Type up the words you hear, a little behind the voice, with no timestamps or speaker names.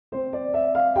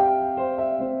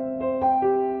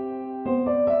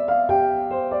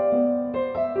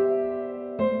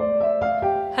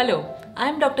Hello, I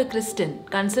am Dr. Kristin,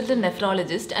 consultant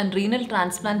nephrologist and renal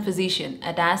transplant physician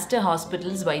at Aster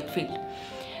Hospital's Whitefield.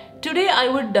 Today I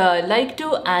would like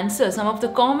to answer some of the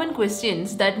common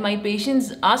questions that my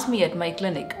patients ask me at my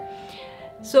clinic.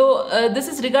 So this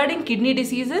is regarding kidney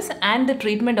diseases and the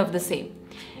treatment of the same.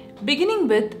 Beginning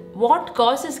with, what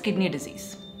causes kidney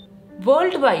disease?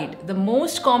 Worldwide, the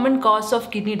most common cause of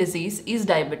kidney disease is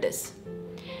diabetes.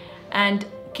 And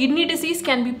kidney disease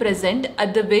can be present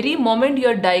at the very moment you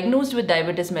are diagnosed with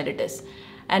diabetes mellitus.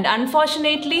 And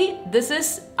unfortunately, this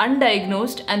is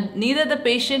undiagnosed and neither the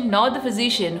patient nor the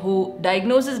physician who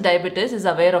diagnoses diabetes is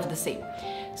aware of the same.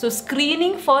 So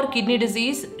screening for kidney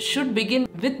disease should begin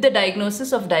with the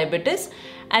diagnosis of diabetes,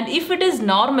 and if it is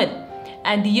normal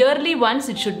and yearly once,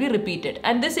 it should be repeated,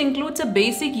 and this includes a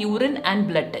basic urine and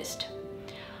blood test.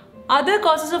 Other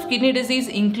causes of kidney disease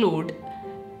include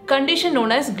condition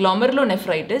known as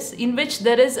glomerulonephritis, in which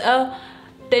there is a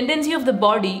tendency of the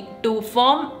body to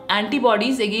form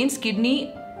antibodies against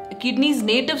kidney's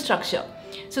native structure.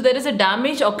 So there is a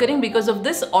damage occurring because of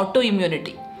this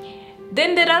autoimmunity.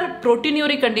 Then there are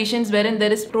proteinuria conditions wherein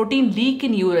there is protein leak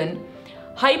in urine.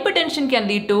 Hypertension can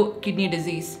lead to kidney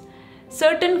disease.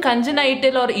 Certain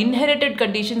congenital or inherited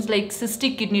conditions like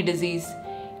cystic kidney disease,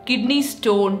 kidney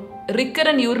stone,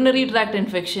 recurrent urinary tract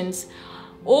infections,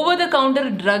 over-the-counter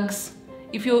drugs,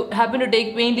 if you happen to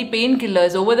take mainly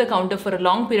painkillers over-the-counter for a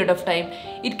long period of time,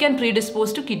 it can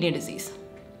predispose to kidney disease.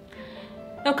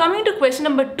 Now coming to question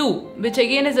number 2, which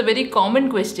again is a very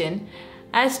common question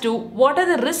as to what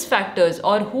are the risk factors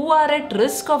or who are at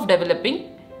risk of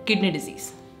developing kidney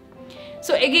disease.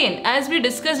 So again, as we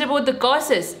discussed about the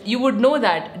causes, you would know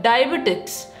that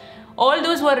diabetics, all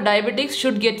those who are diabetics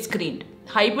should get screened.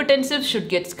 Hypertensive should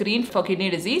get screened for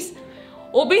kidney disease.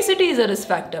 Obesity is a risk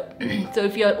factor. So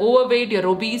if you are overweight, you're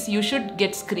obese, you should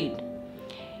get screened.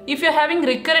 If you're having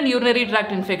recurrent urinary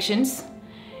tract infections,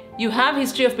 you have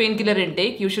history of painkiller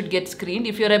intake, you should get screened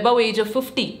if you're above age of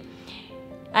 50.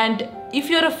 And if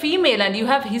you're a female and you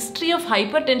have history of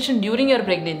hypertension during your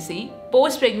pregnancy,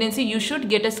 post-pregnancy, you should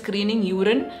get a screening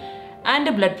urine and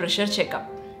a blood pressure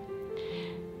checkup.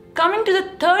 Coming to the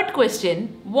third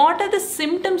question, what are the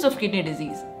symptoms of kidney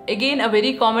disease? Again, a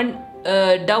very common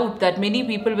doubt that many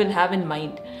people will have in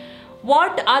mind.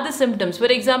 What are the symptoms? For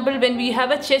example, when we have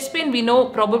a chest pain, we know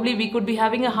probably we could be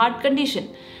having a heart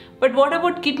condition. But what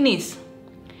about kidneys?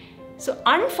 So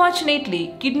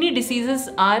unfortunately, kidney diseases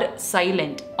are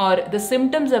silent, or the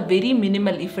symptoms are very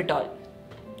minimal if at all.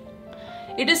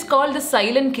 It is called the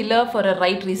silent killer for a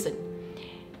right reason.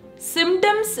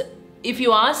 Symptoms, if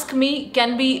you ask me,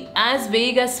 can be as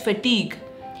vague as fatigue,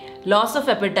 loss of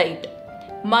appetite,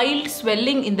 mild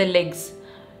swelling in the legs,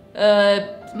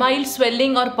 mild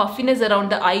swelling or puffiness around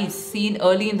the eyes seen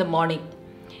early in the morning,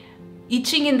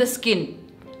 itching in the skin,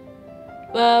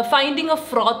 finding of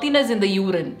frothiness in the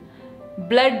urine,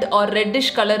 blood or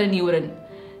reddish color in urine.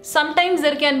 Sometimes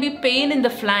there can be pain in the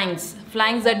flanks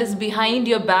that is behind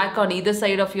your back on either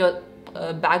side of your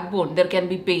backbone. There can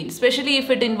be pain, especially if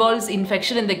it involves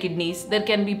infection in the kidneys, there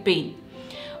can be pain.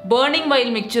 Burning while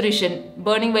micturition,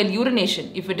 burning while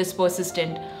urination if it is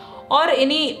persistent, or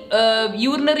any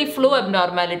urinary flow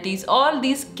abnormalities, all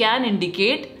these can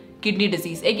indicate kidney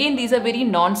disease. Again, these are very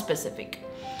non-specific.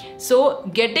 So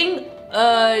getting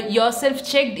yourself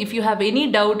checked if you have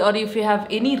any doubt or if you have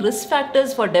any risk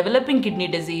factors for developing kidney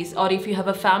disease or if you have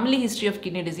a family history of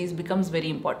kidney disease becomes very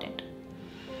important.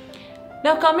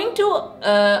 Now coming to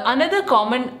another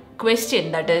common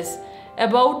question, that is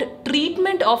about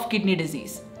treatment of kidney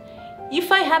disease. If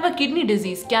I have a kidney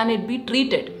disease, can it be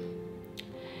treated?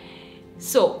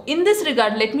 So in this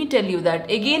regard, let me tell you that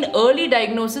again, early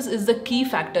diagnosis is the key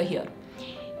factor here.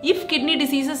 If kidney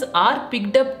diseases are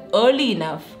picked up early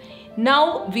enough,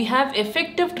 now we have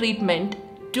effective treatment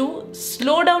to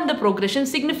slow down the progression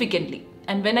significantly.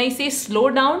 And when I say slow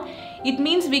down, it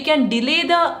means we can delay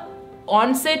the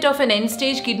onset of an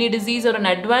end-stage kidney disease or an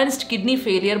advanced kidney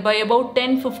failure by about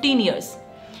 10-15 years.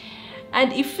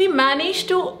 And if we manage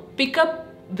to pick up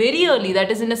very early,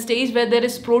 that is in a stage where there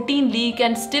is protein leak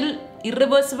and still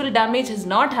irreversible damage has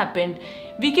not happened,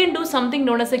 we can do something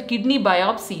known as a kidney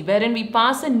biopsy, wherein we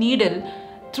pass a needle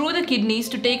through the kidneys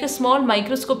to take a small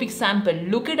microscopic sample,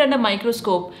 look it under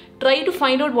microscope, try to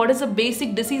find out what is the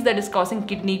basic disease that is causing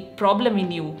kidney problem in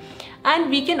you, and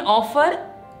we can offer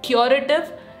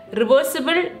curative,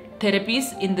 reversible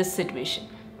therapies in this situation.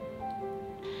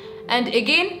 And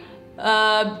again,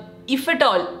 if at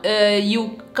all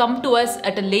you come to us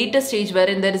at a later stage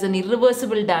wherein there is an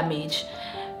irreversible damage,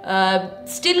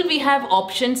 still we have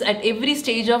options at every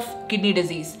stage of kidney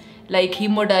disease like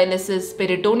hemodialysis,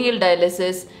 peritoneal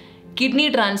dialysis,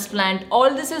 kidney transplant, all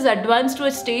this is advanced to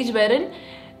a stage wherein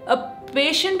a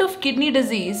patient of kidney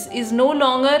disease is no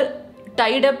longer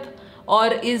tied up or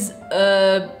is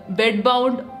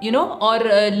bedbound, or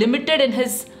limited in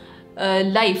his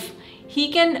life.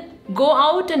 He can go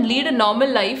out and lead a normal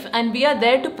life, and we are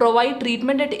there to provide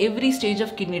treatment at every stage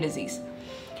of kidney disease.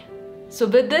 So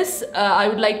with this, I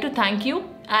would like to thank you.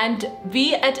 And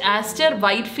we at Aster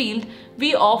Whitefield,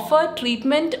 we offer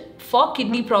treatment for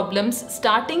kidney problems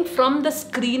starting from the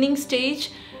screening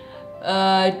stage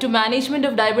to management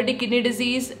of diabetic kidney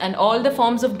disease and all the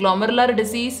forms of glomerular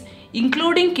disease,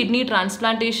 including kidney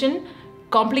transplantation,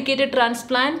 complicated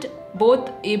transplant, both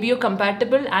ABO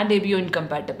compatible and ABO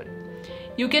incompatible.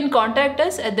 You can contact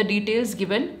us at the details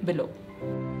given below.